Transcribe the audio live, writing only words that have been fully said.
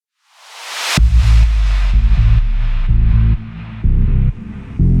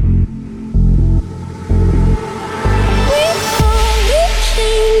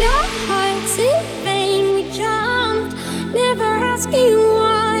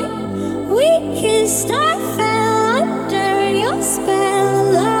star fell under your spell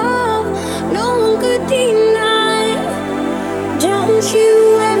of love. No one could deny. Don't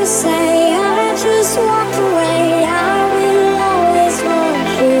you ever say I just walked away. I will always want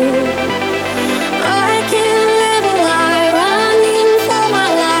you. I can't live a lie running for my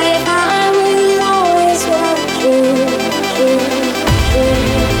life. I will always want you.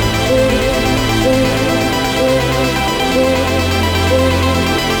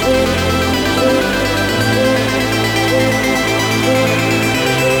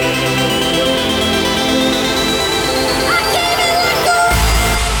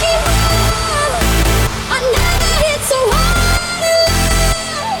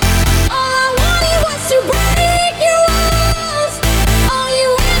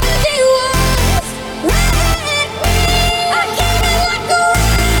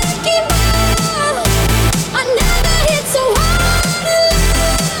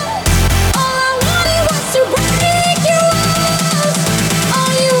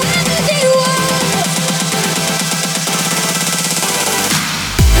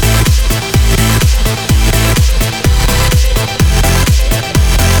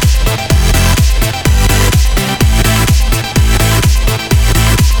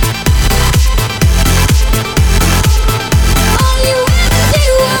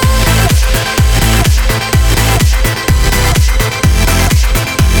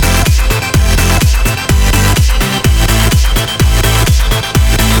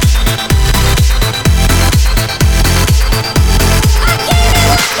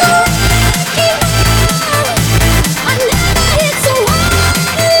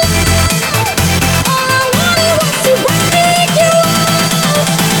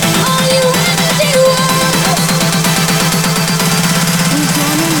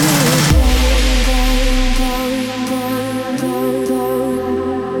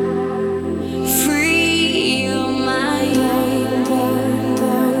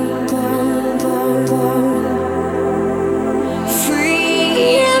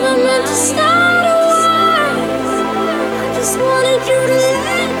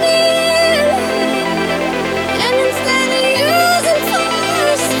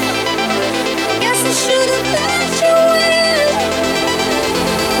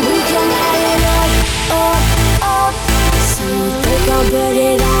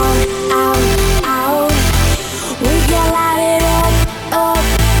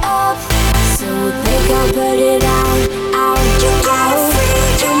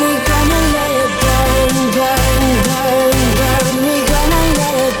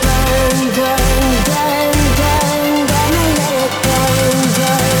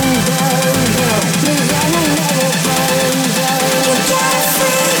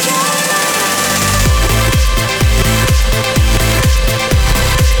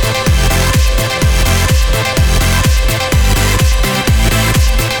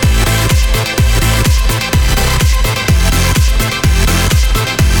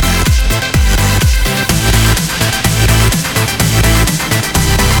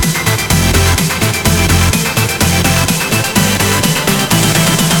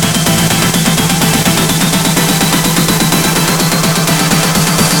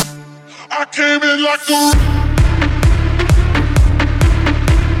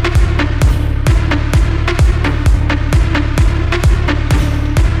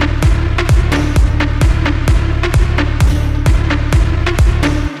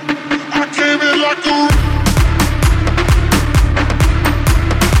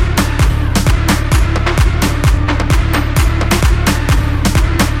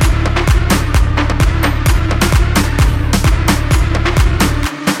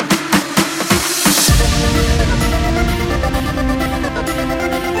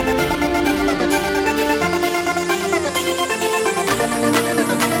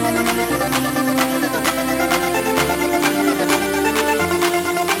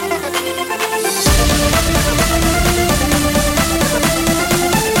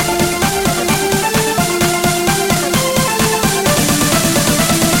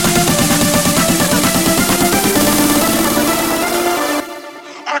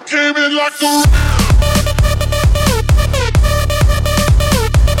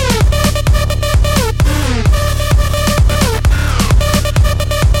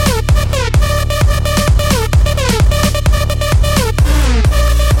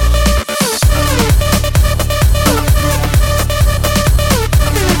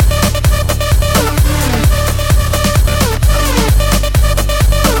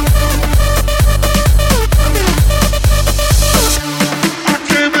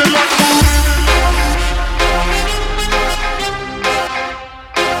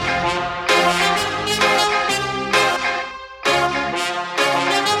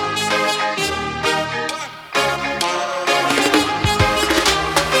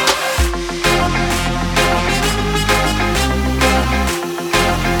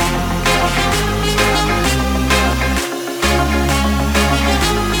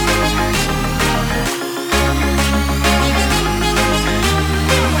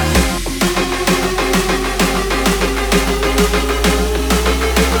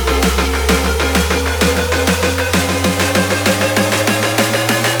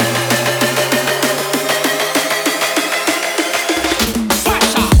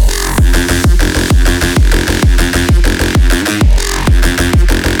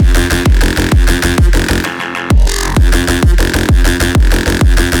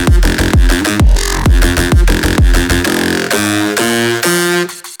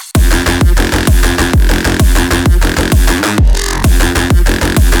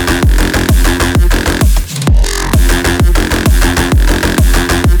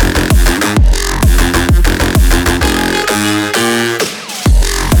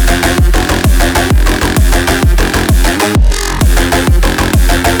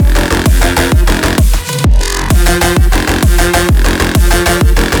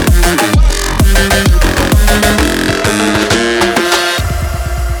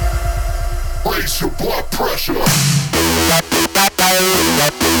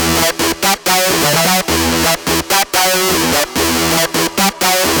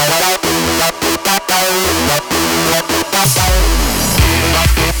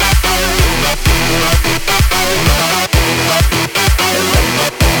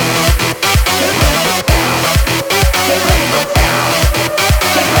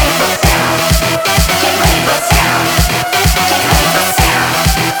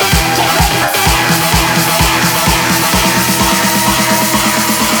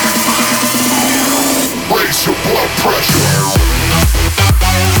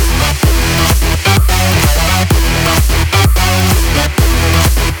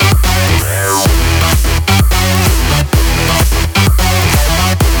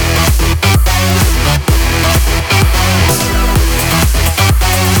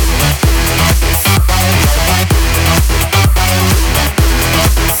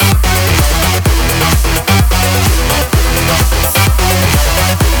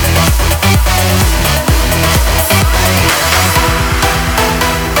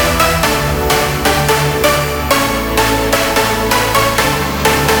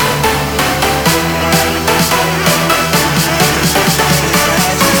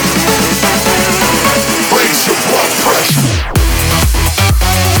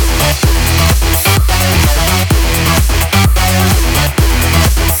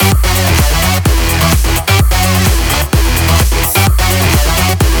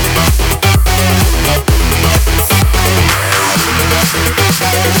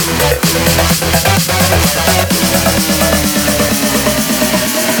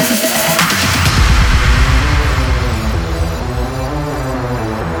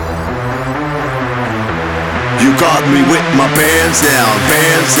 got me with my bands down,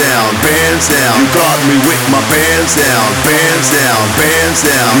 bands down, bands down. You got me with my bands down, bands down, bands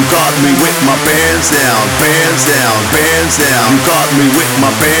down. You got me with my bands down, bands down, bands down. You got me with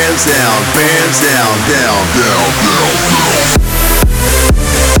my bands down, bands down, down, down, down, down.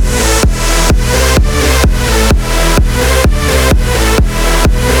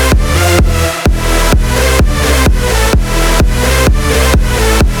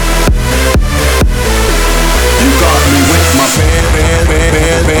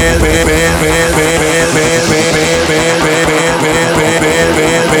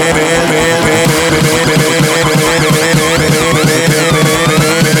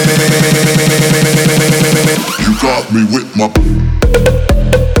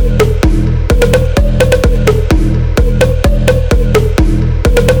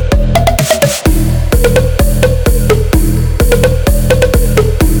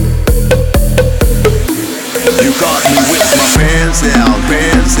 You got me with my bands down,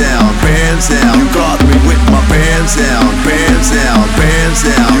 bands down, bands down. You got me with my bands down, bands down, bands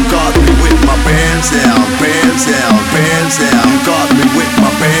down. You got me with my bands down, bands down, bands down. You got me with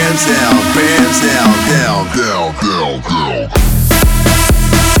my bands down, bands down, down, down, down, down.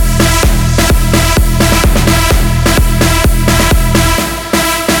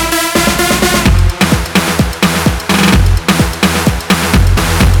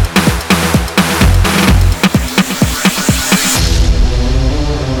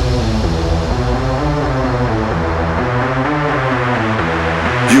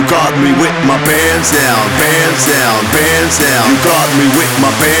 You got me with my bands down, bands down, bands down. You got me with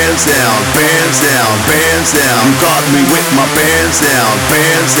my bands down, bands down, bands down. You got me with my bands down,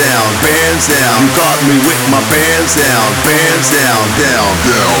 bands down, bands down. You got me with my bands down, bands down, down,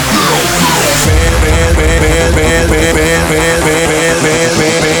 down, down,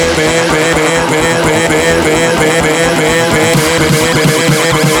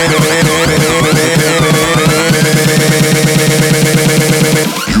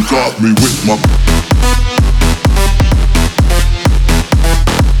 You got me with my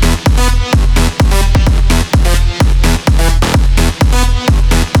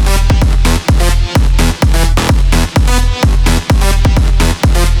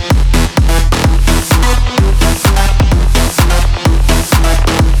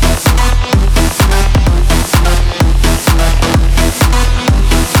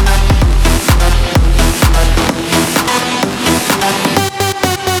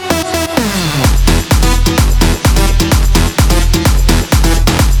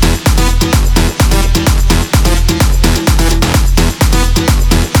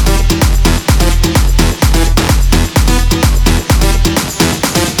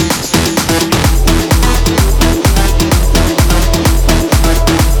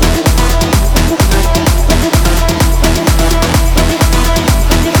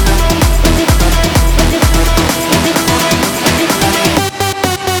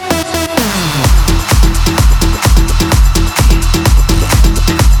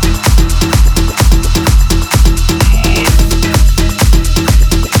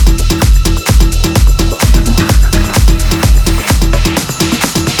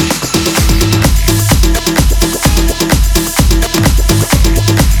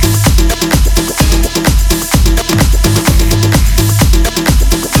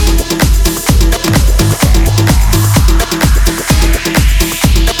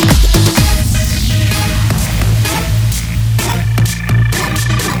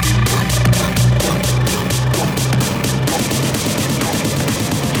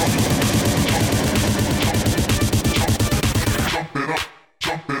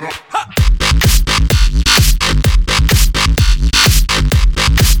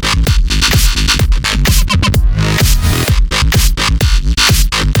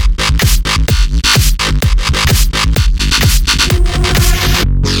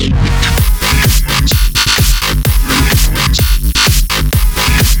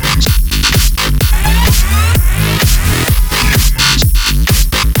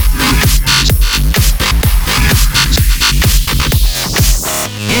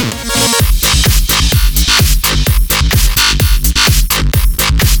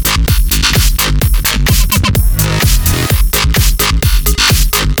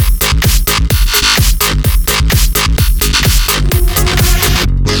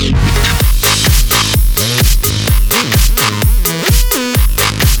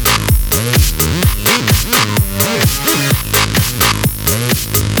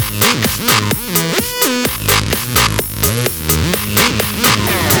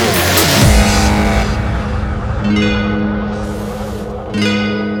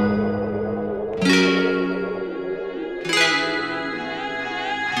Take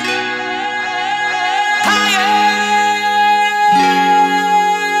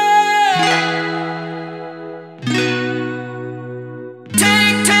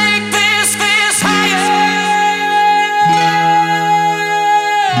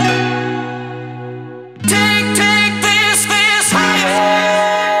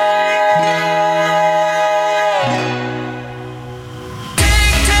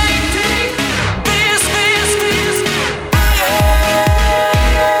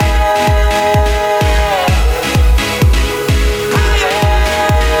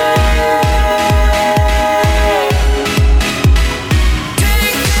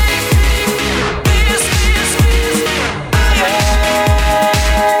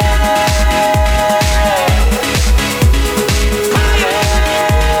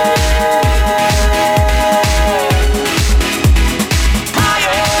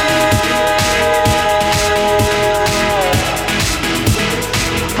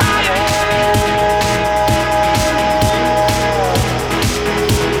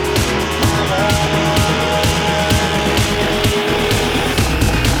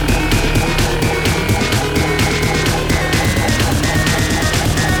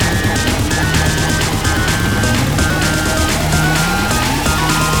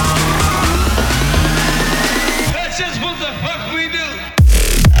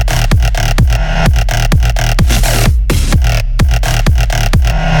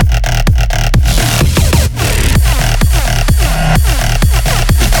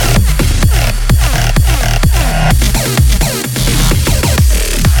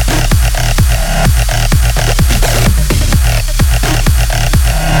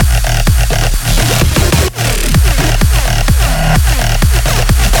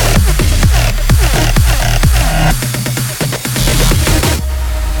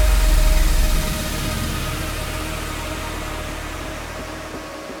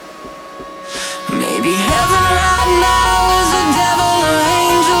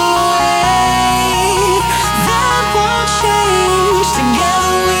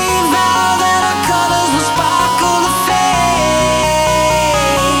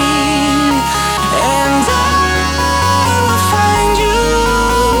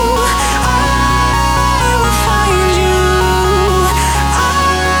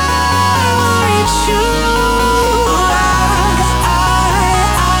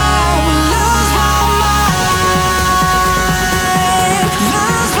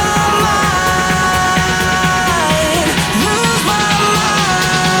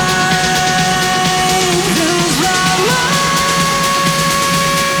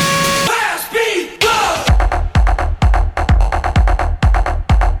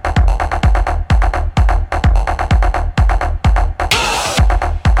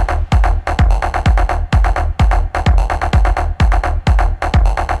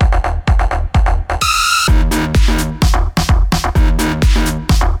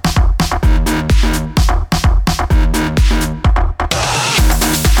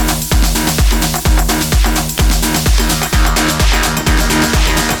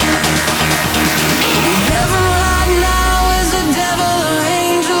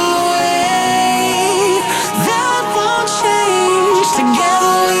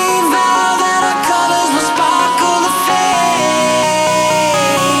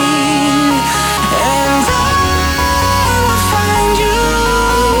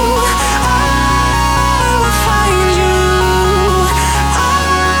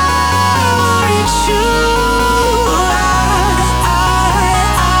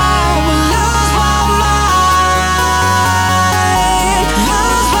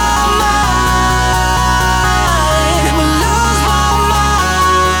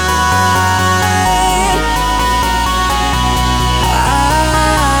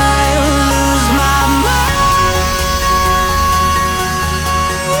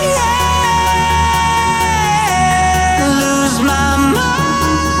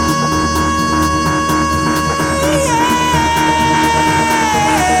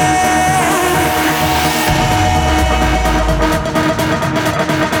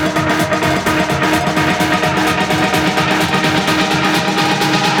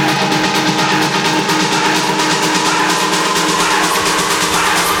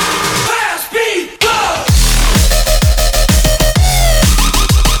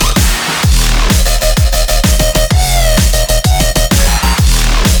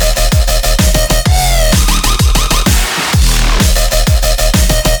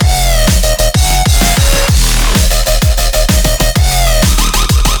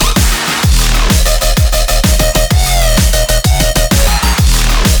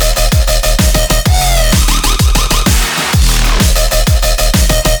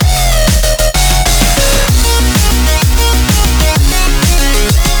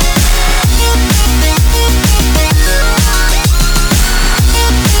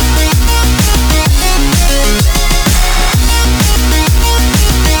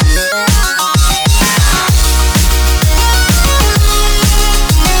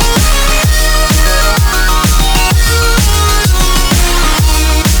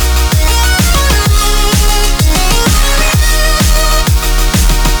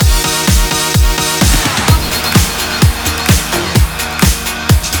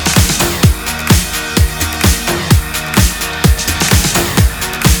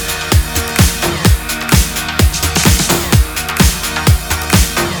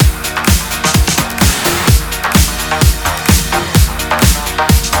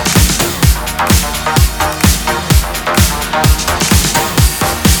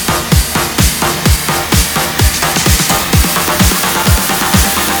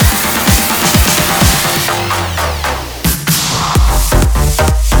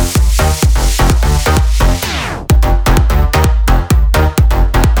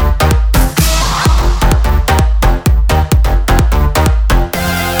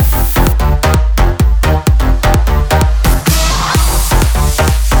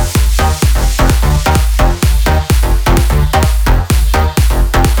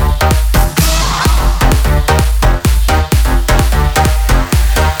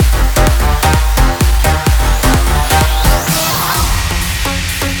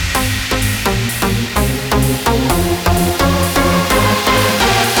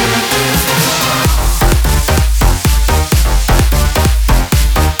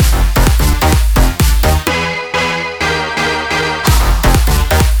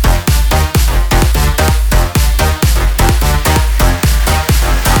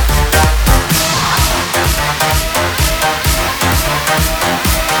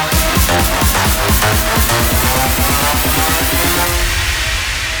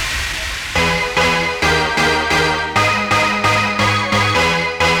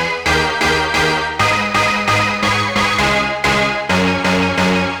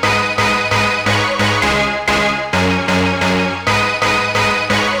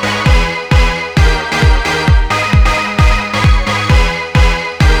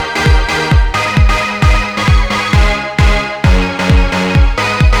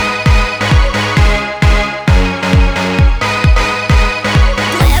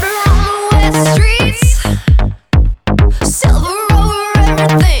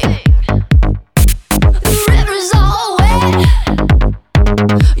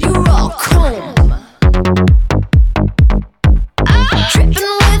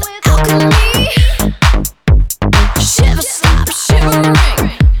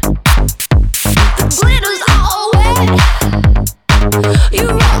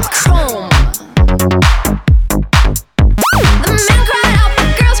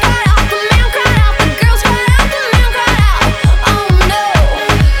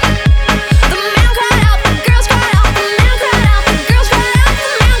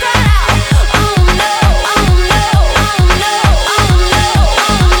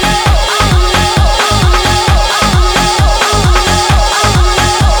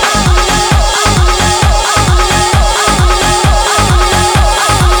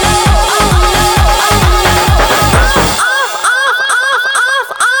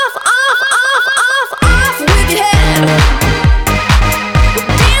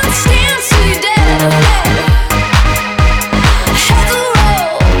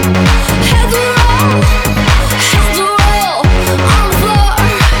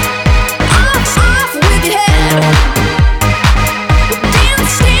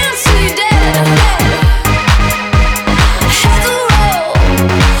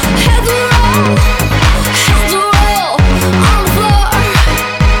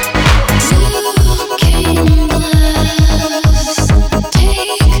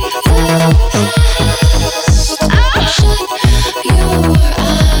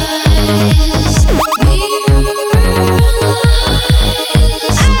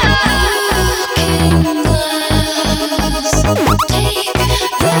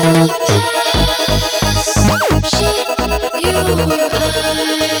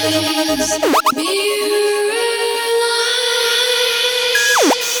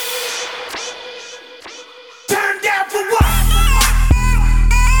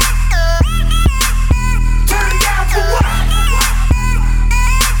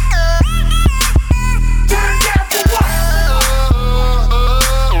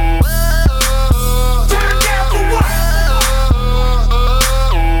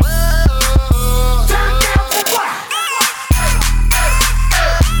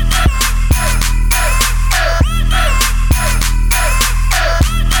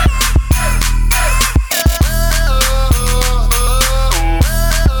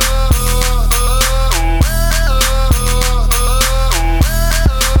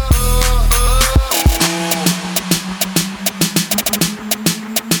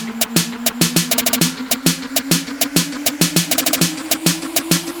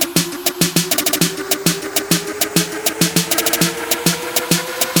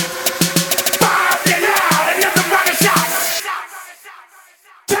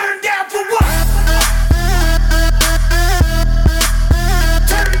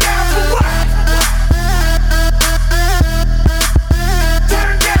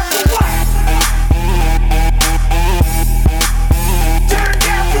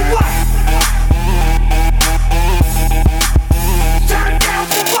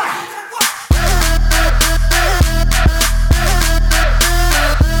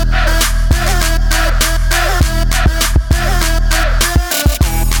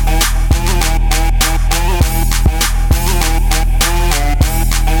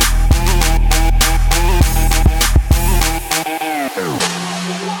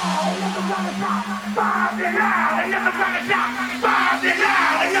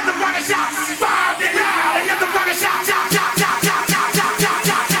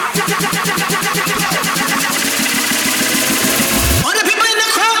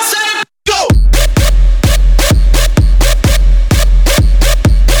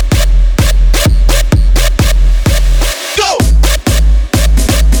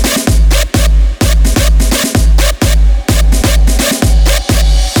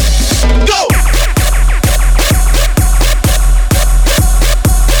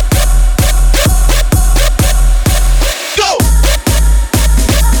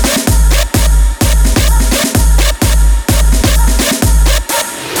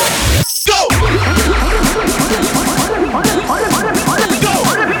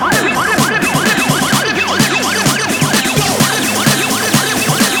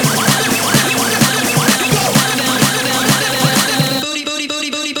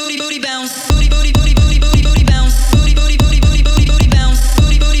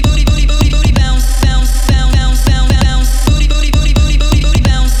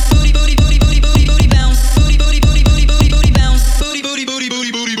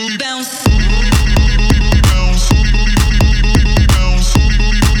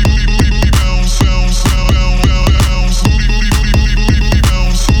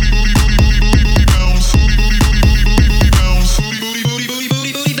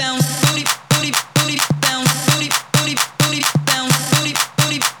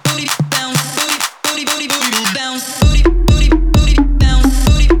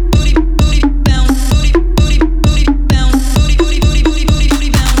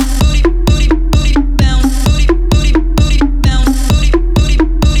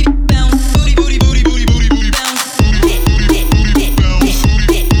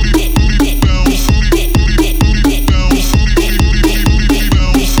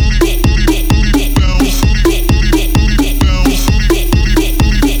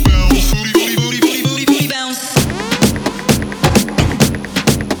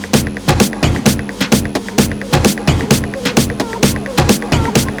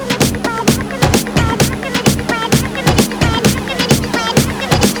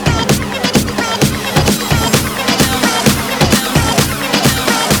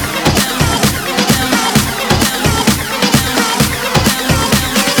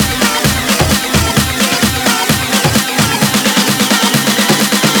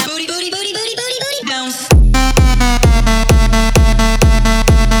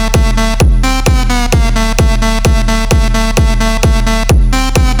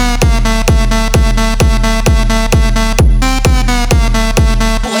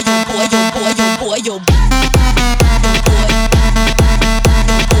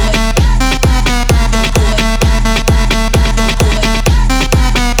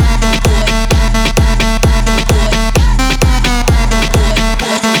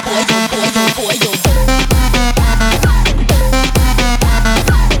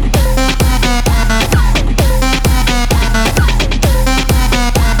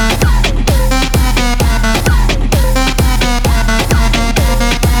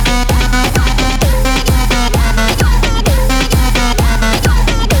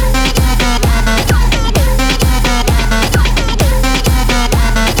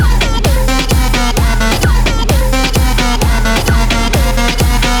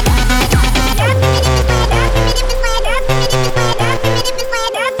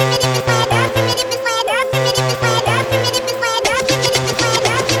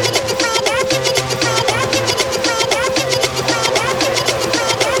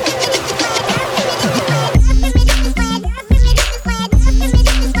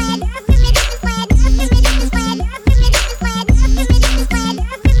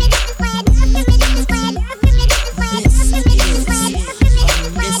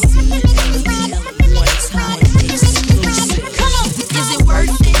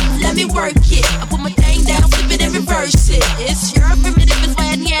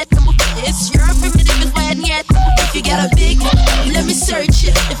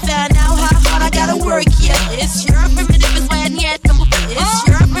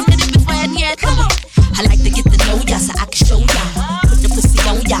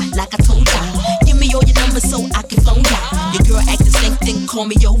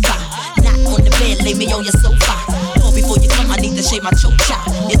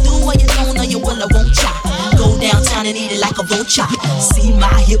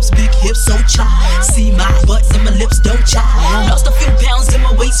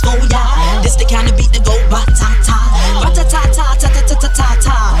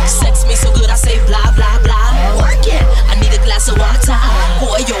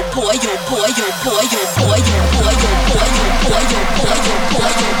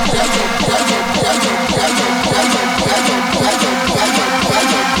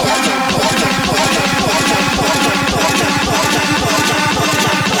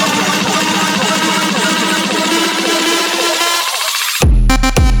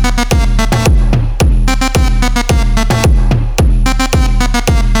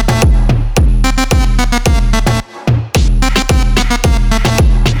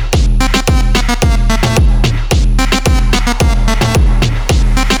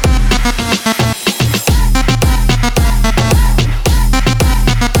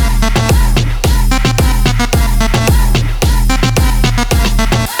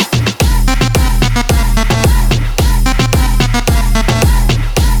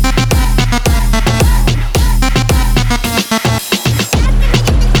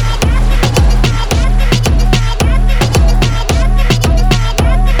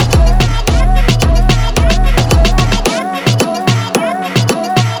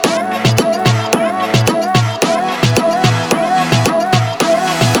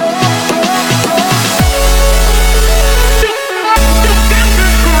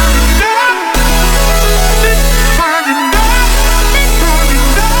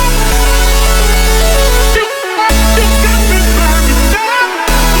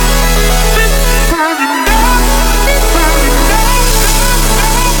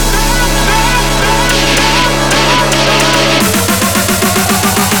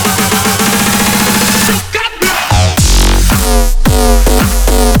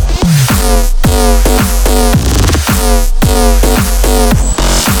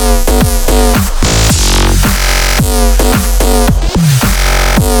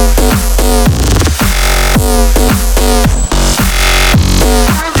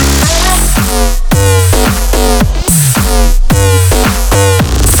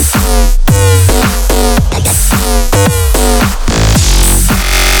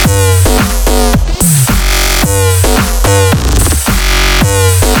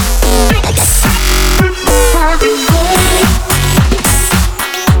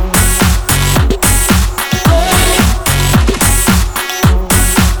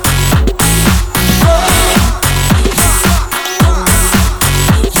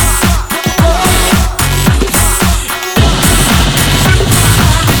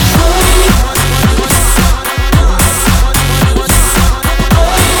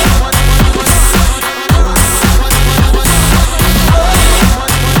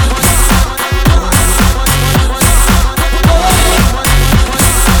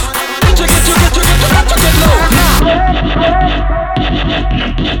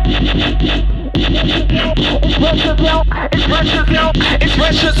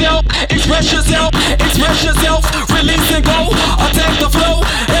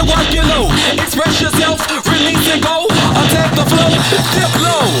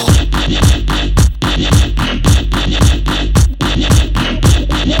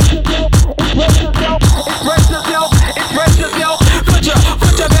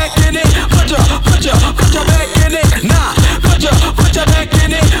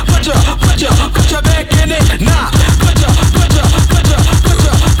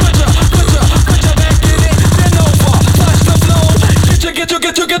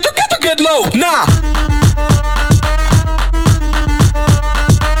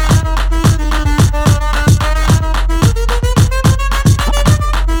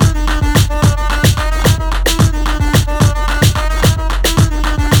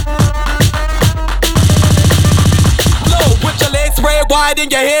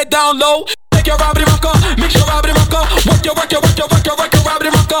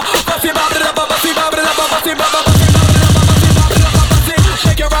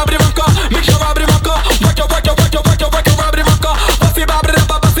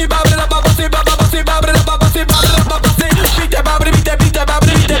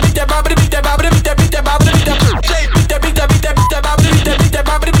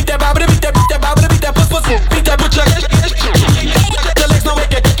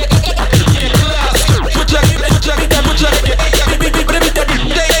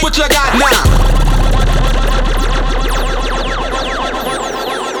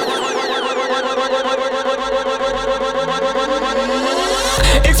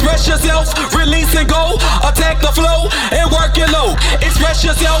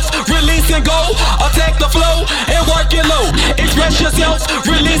Express yourself, release and go. Attack the flow and work it low. Express yourself,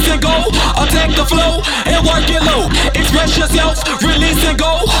 release and go. Attack the flow and work it low. Express yourself, release and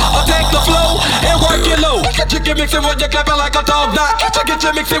go. Attack the flow and work it low. Get you mixing when you're clapping like a dog knot. Get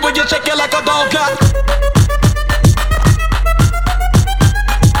you mixing when you're shaking like a dog knot.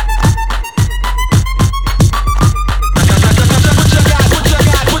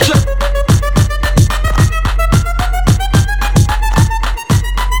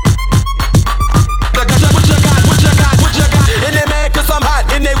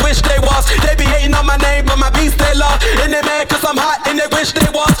 They be hating on my name, but my beats they love. And they mad cause I'm hot and they wish they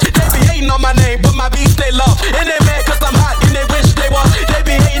was. They be hating on my name, but my beats they love. And they mad cause I'm hot and they wish they was. They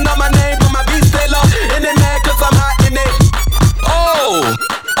be hating on my name, but my beats they love. And they mad cause I'm hot and they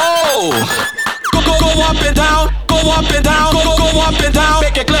Go up and down, go up and down, go up and down.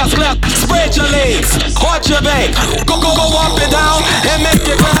 Make it clap, clap. Spread your legs, watch your back. Go up and down and make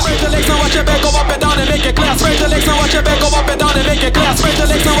it clap. Spread your legs and watch your back. Go up and down and make it clap. Spread your legs and watch your back. Go up and down and make it clap. Spread your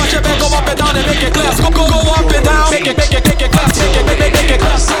legs and watch your back. Go up and down and make it clap. Go up and down. Make it clap. Make it clap. Make it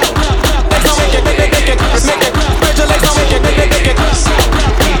clap. Legs on make it clap. Make it clap. Spread your legs on make it clap.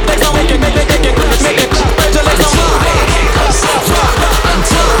 Legs on make it clap. Make it clap. Spread your legs on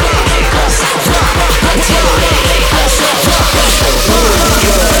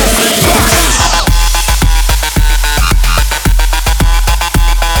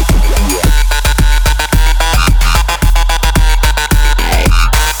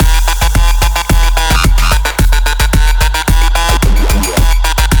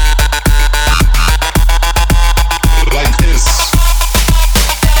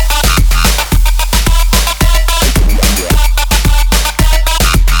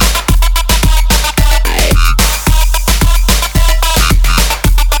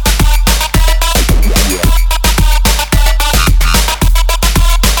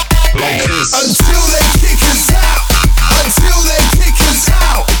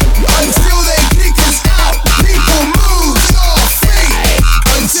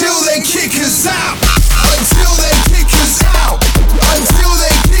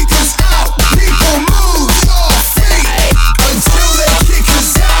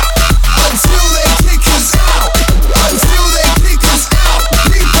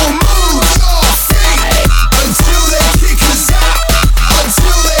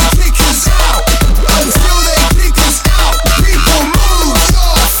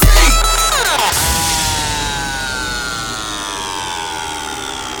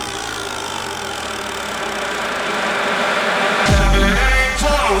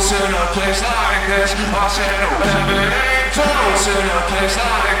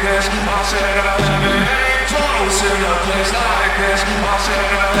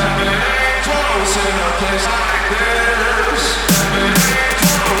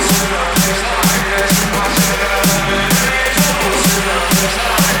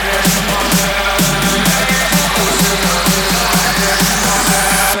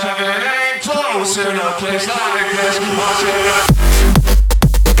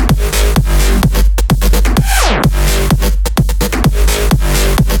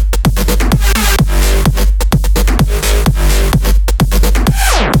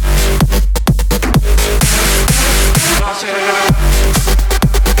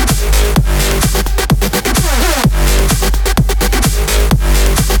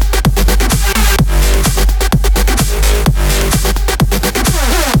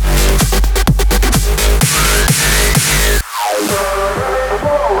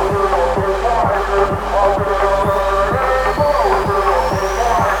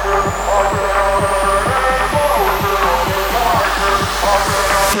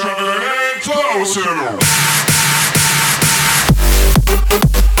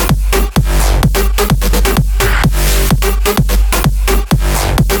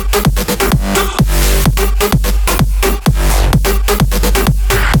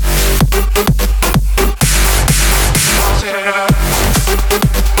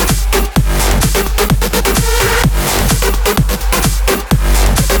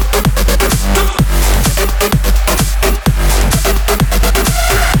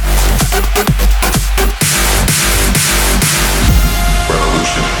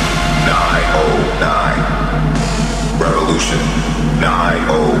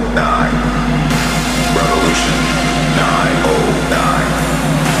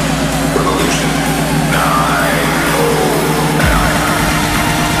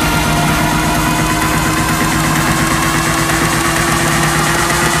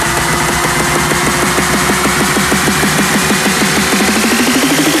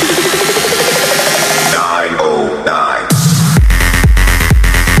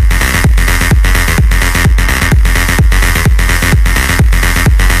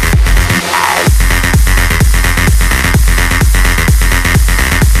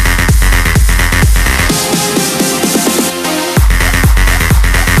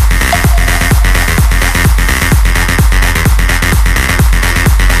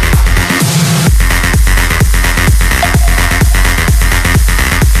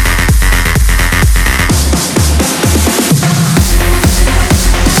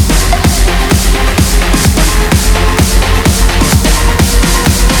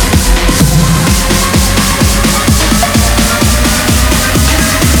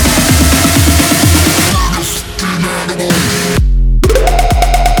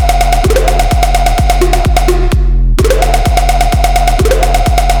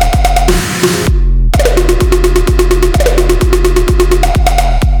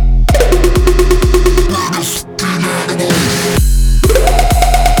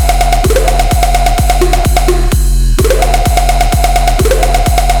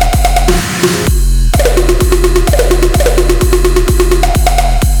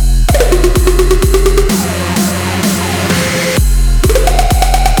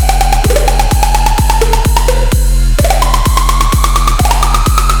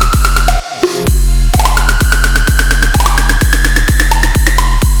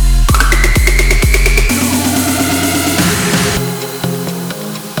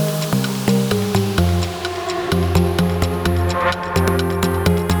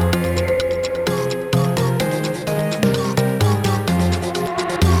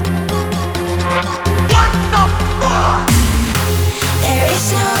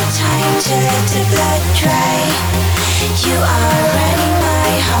to let the blood dry. You are running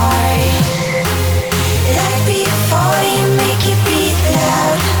my heart. Like before, you make it beat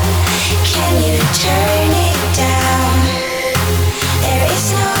loud. Can you turn it down? There is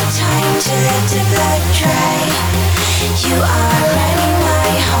no time to let the blood dry. You are running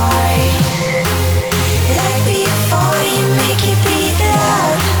my heart. Like before, you make it beat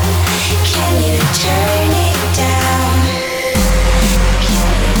loud. Can you turn it down? Can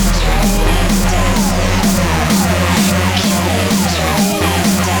you turn it down? Can you turn it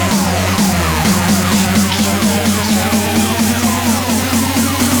down? Can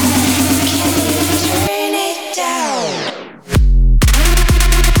you turn it down?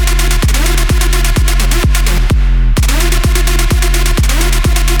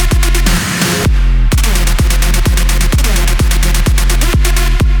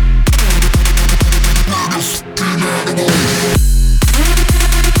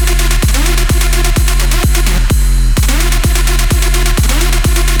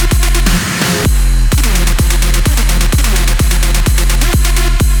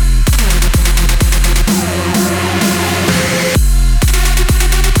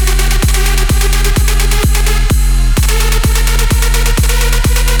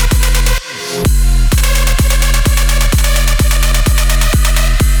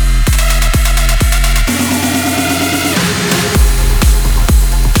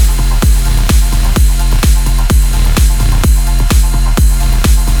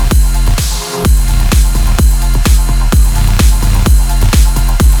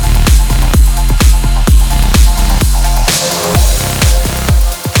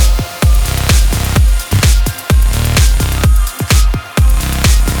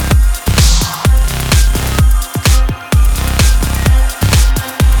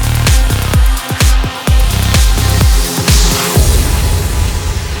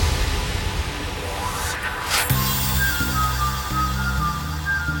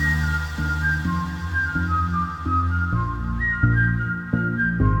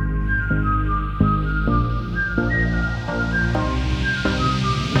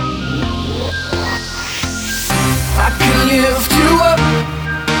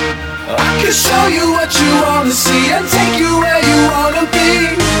 Show you what you wanna see and take you where you wanna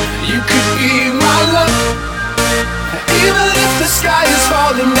be. You could be my love. Even if the sky is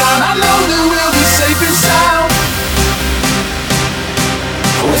falling down, I know that we'll be safe and sound.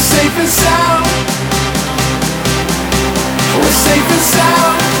 We're safe and sound. We're safe and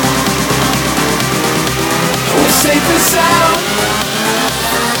sound. We're safe and sound.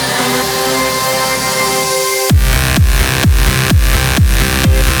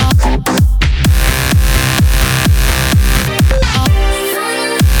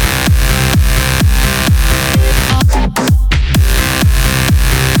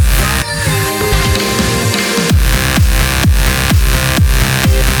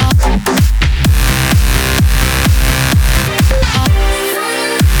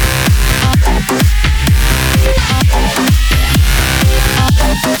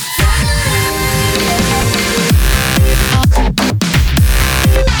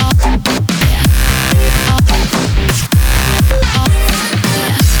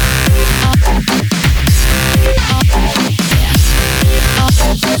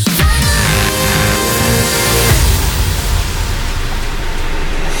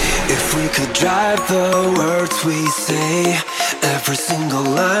 Drive the words we say. Every single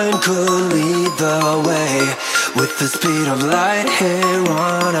line could lead the way. With the speed of light here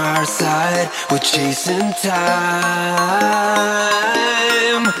on our side, we're chasing time.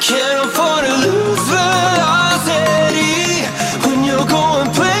 Can't afford to lose velocity when you're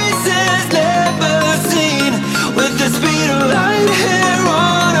going places never seen. With the speed of light here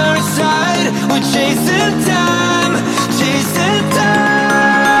on our side, we're chasing time, chasing time.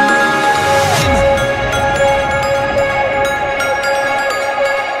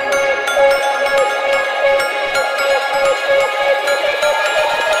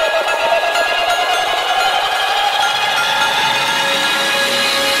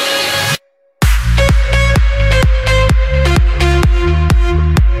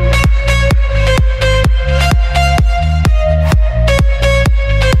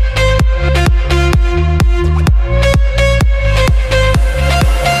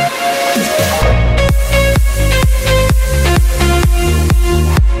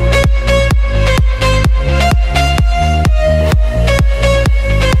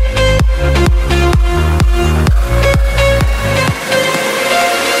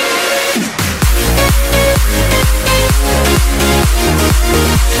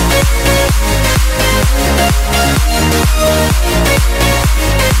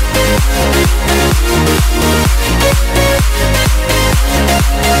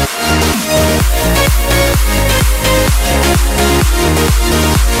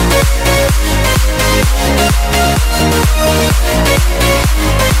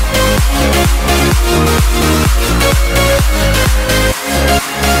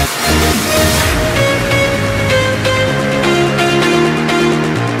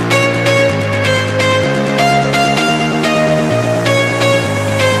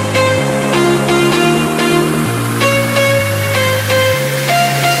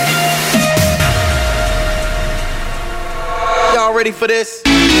 ready for this?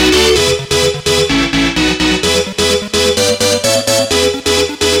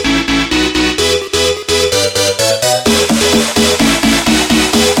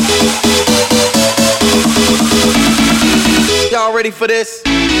 Y'all ready for this?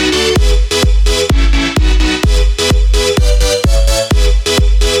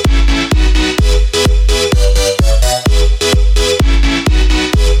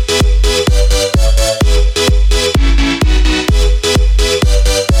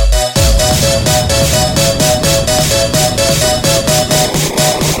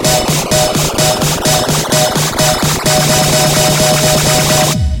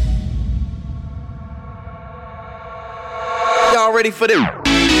 Y'all ready for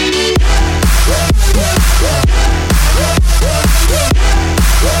this?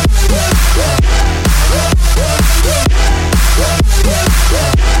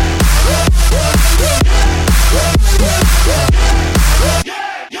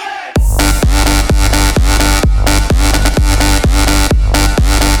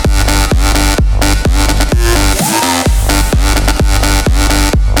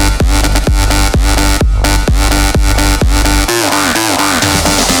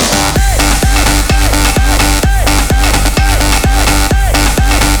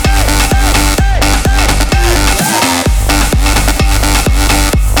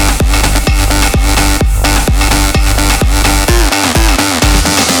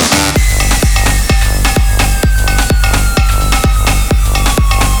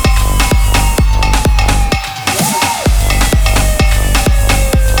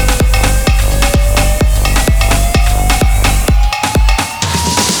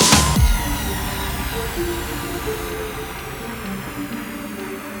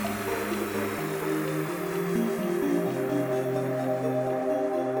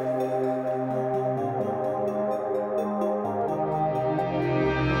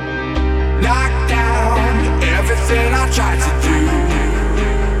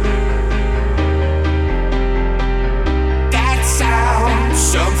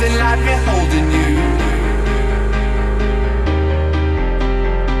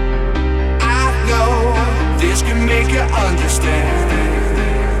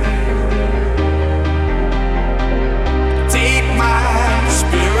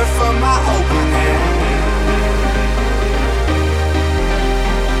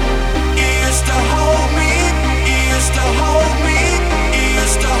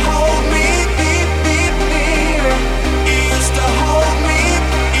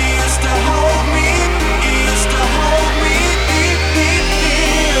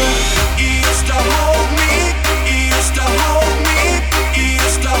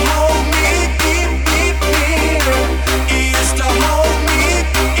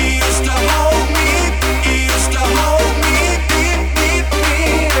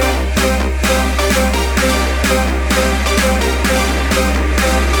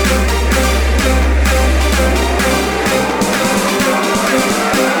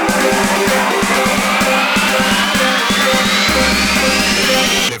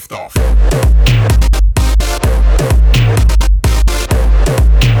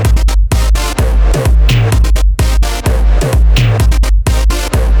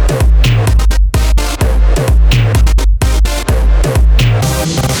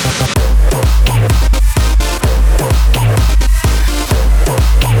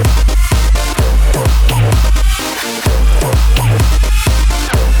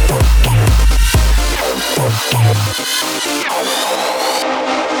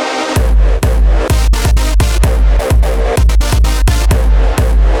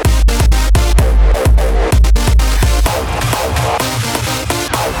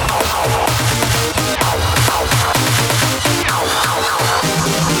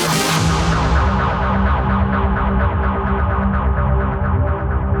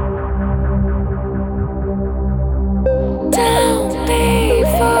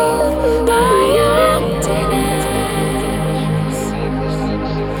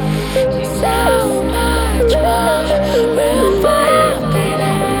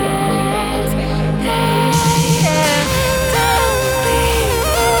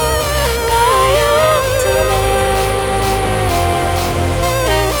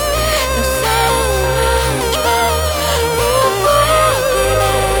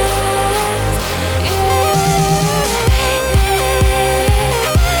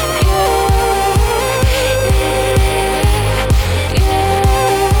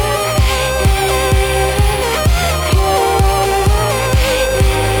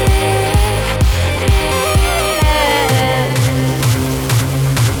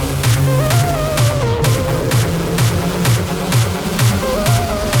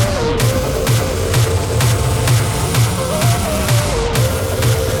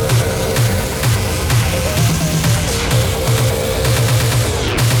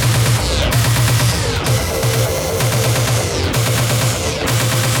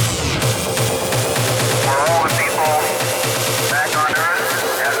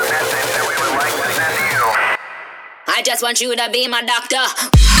 I just want you to be my doctor.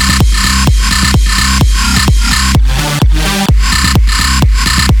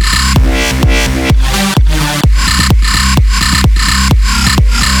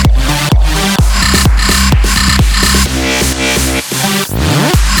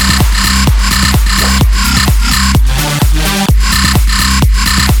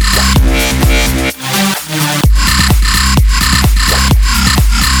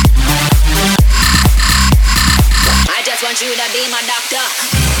 I just want you to be my doctor.